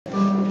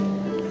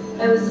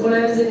When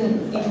I was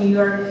in New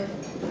York,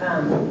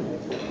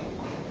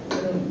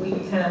 we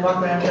kind of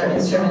walk around with our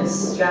instruments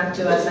strapped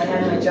to us. I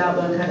had my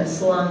jawbone kind of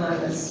slung on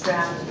the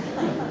strap.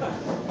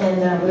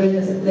 And we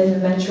were in the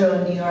metro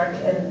in New York,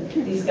 and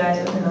these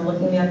guys were kind of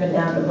looking me up and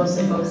down, but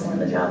mostly focusing on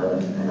the jawbone.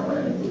 I don't want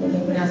to make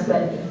anything else,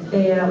 but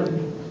they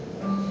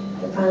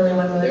finally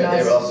one of the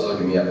guys. They were also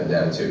looking me up and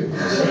down too.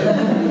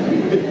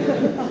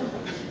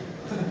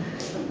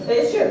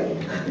 It's true.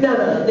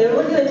 No, they were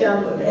looking at the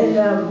jawbone,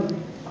 and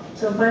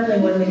so finally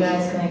one of the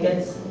guys kind of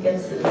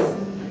gets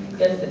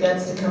the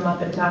guts to come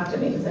up and talk to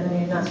me, because I know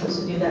you're not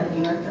supposed to do that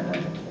in New York on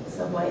the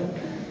subway.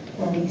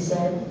 And he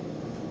said,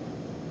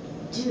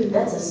 "Dude,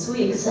 that's a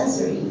sweet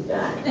accessory you've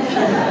got."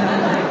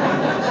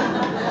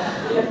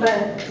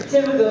 But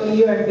typical New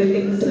York, they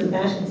think this is a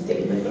fashion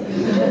statement.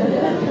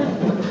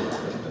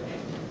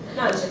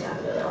 Not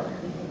Chicago, though.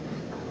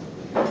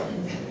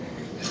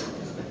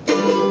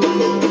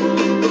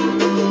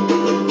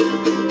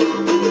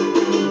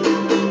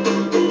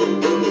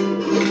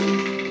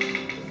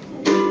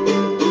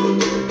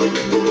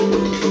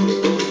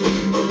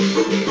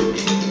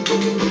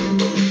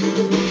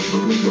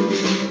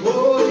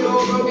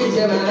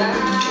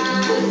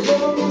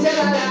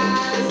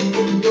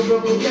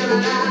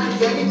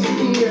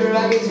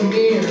 I get to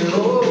near.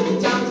 Oh,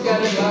 time's got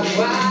a glass of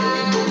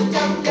wine.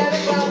 Time's got a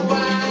glass of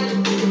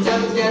wine.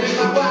 Time's got a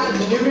glass of wine.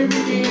 And you're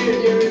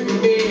every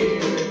beer.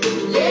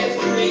 Yes,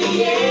 Marie,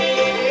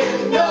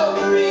 yeah. No,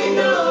 Marie,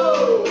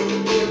 no.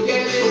 You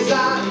get this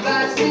out,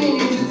 that's me,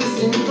 just a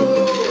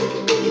simple.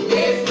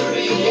 Yes,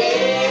 Marie,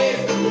 yes.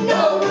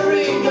 No,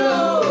 Marie, no.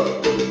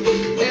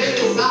 Get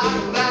this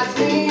out, that's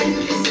me,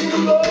 just a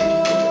simple.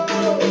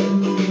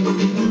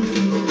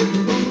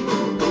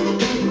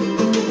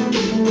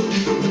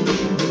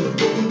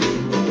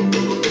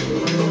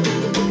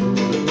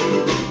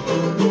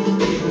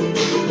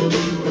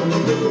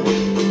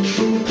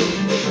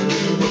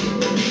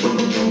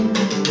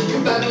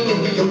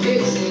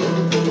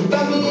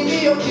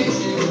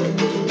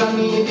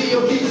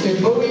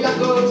 Poi la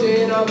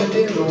croce non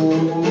vedevo.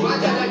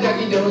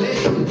 Don't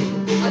listen.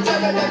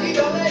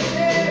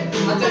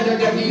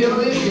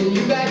 Don't listen.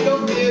 You better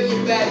go feel,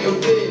 you better go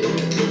feel.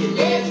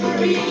 Yes,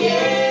 Marie,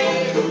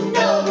 yes.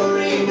 No,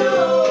 Marie,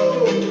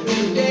 no.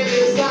 There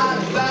is not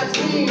bad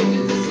dreams,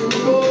 it's a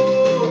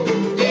simple.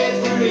 Yes,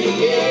 Marie,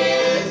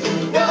 yes.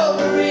 No,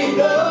 Marie,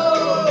 no.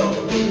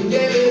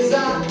 There is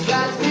not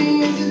bad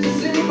dreams, it's a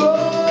simple.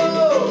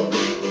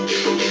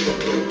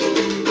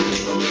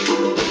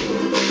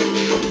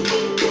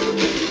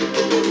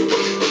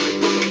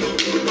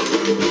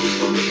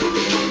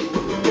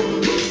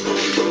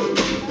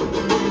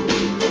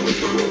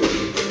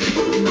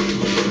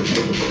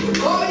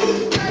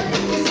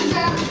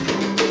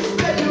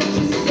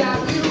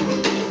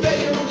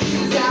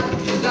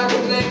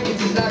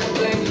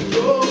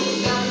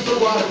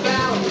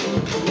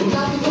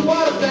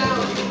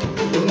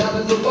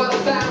 What I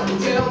found,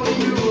 tell me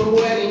you were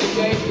wedding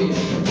cake.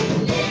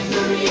 Yes,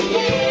 Marie,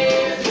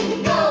 yes.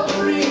 No,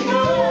 Marie,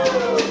 no.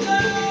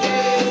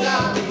 Yes,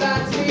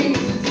 that means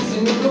it's a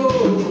single.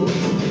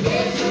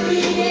 Yes,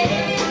 Marie,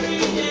 yes.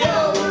 No,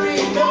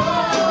 Marie, no.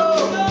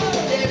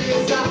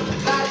 Yes,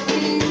 that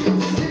means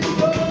it's a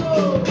single.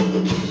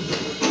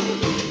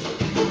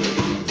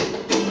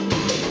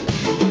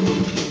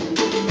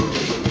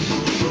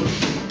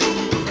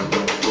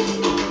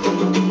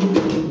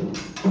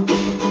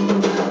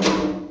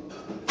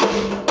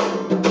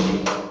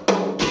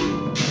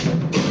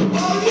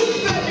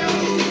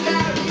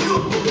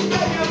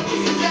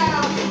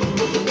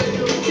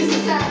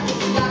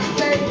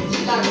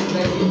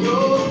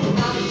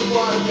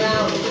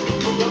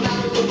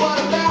 What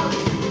about